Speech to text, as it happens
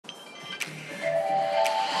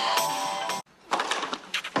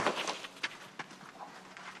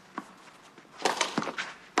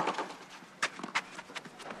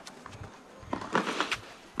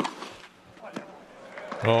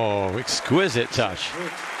Oh, exquisite touch.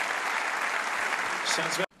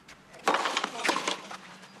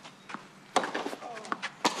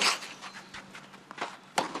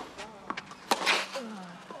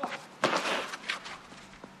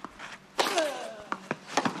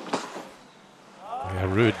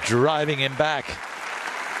 Ruud driving him back.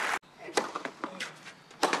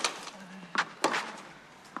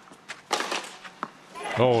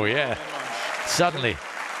 Oh yeah, suddenly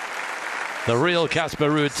the real Casper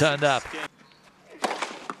Ruud turned up.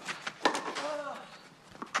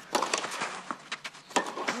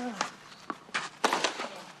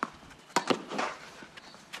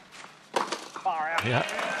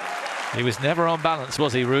 Yeah, he was never on balance,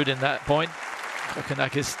 was he, Ruud, in that point?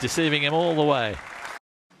 Kokkinakis deceiving him all the way.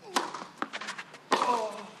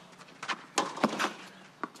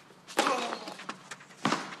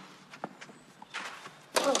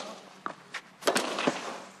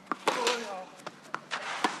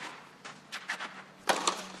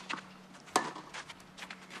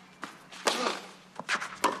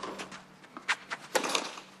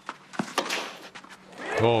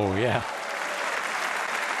 Oh yeah,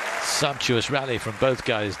 sumptuous rally from both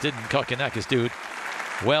guys. Didn't Kokkinakis do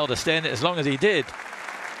well to stay in it as long as he did?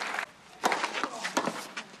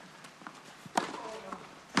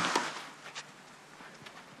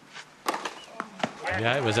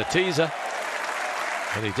 Yeah, it was a teaser,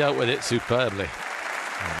 but he dealt with it superbly.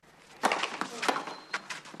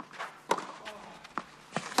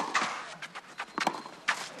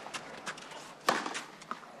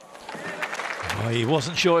 He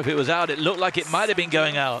wasn't sure if it was out. It looked like it might have been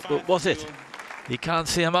going out, but was it? He can't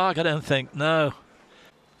see a mark, I don't think. No.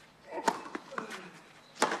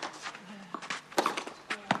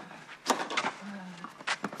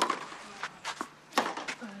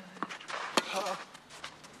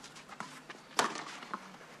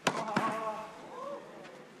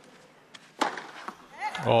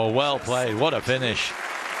 Oh, well played. What a finish.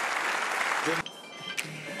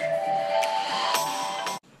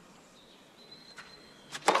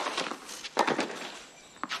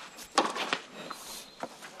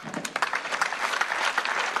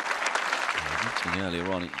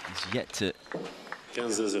 Earlier on, he's yet to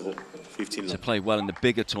play well in the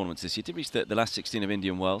bigger tournaments this year. Did reach the last 16 of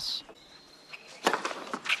Indian Wells.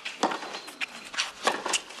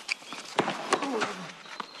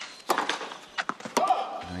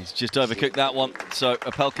 And he's just overcooked that one, so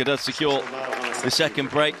Opelka does secure the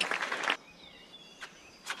second break.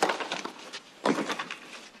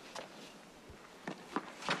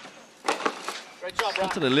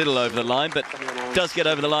 Got a little over the line, but does get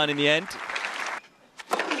over the line in the end.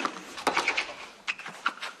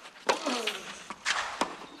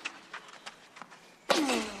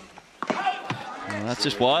 Well, that's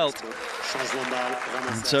just wild.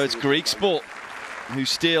 And so it's Greek Sport who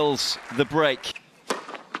steals the break.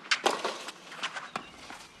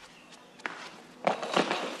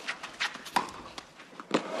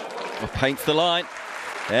 Well, paints the line.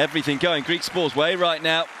 Everything going Greek Sport's way right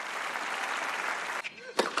now.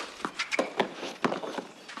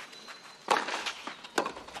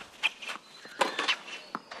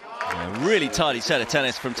 Really tidy set of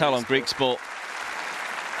tennis from Talon Greek Sport.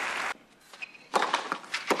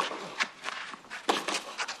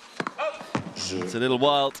 It's a little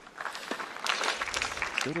wild.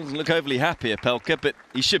 Still doesn't look overly happy, Opelka, but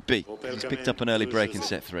he should be. He's picked up an early break in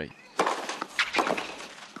set 3.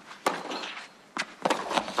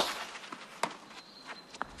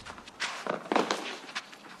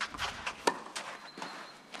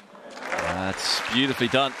 That's beautifully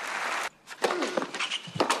done.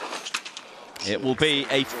 It will be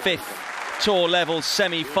a 5th tour level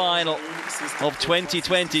semi-final of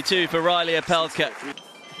 2022 for Riley Opelka.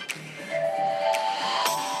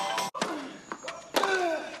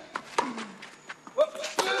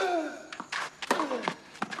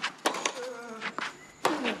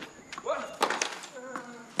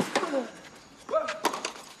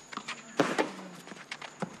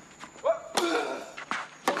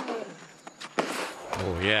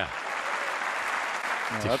 Oh yeah.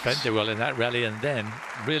 Defended well in that rally and then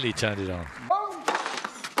really turned it on.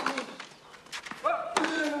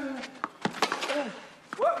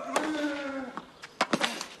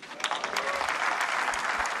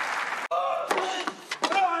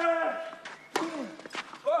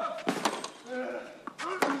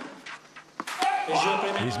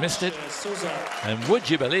 He's missed it, and would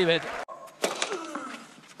you believe it?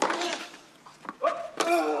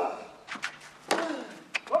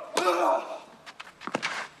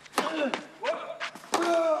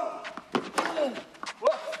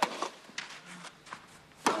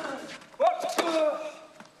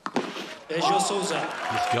 His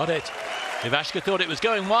Got it. Ivashka thought it was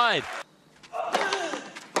going wide.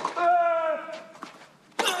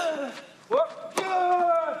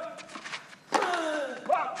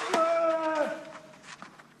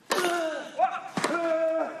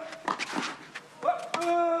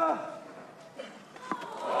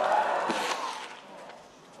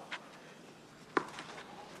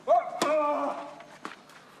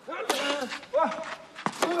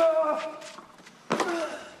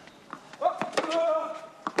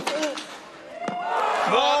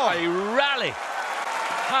 What a rally!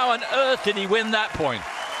 How on earth did he win that point?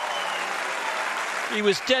 He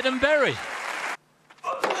was dead and buried.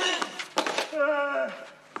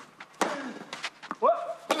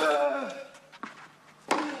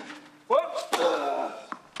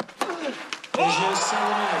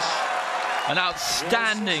 An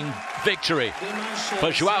outstanding victory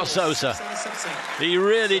for João Sousa. He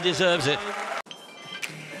really deserves it.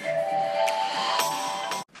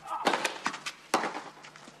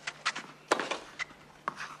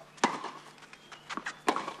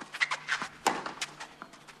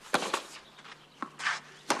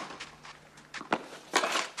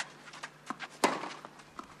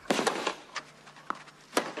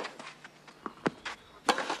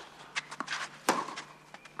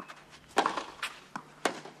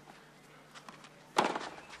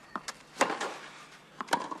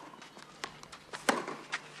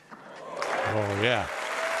 Oh yeah,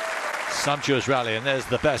 sumptuous rally, and there's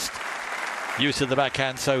the best use of the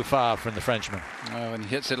backhand so far from the Frenchman. Oh, and he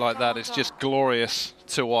hits it like that, it's just glorious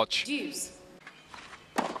to watch.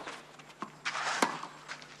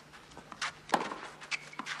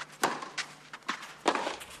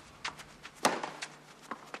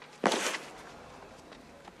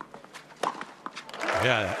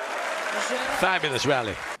 Yeah, fabulous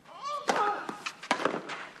rally.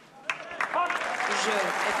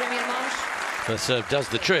 The serve does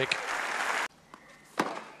the trick.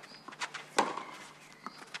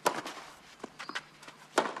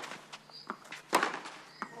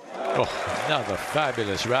 Oh, another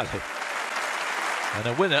fabulous rally. And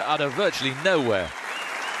a winner out of virtually nowhere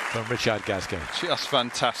from Richard Gasquet. Just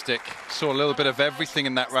fantastic. Saw a little bit of everything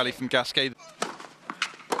in that rally from Gasquet.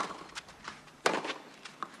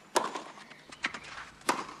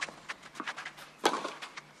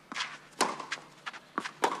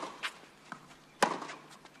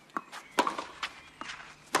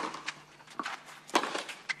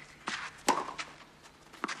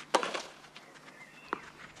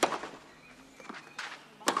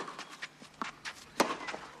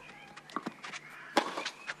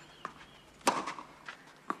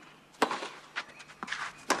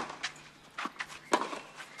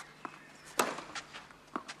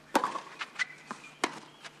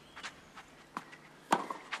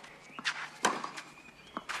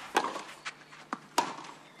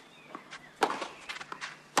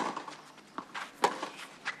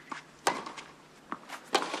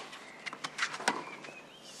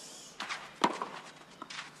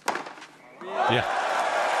 Yeah,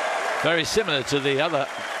 very similar to the other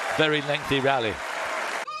very lengthy rally.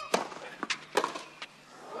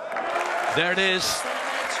 There it is.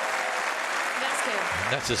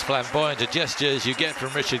 And that's as flamboyant a gesture as you get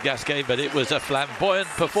from Richard Gasquet, but it was a flamboyant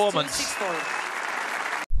performance.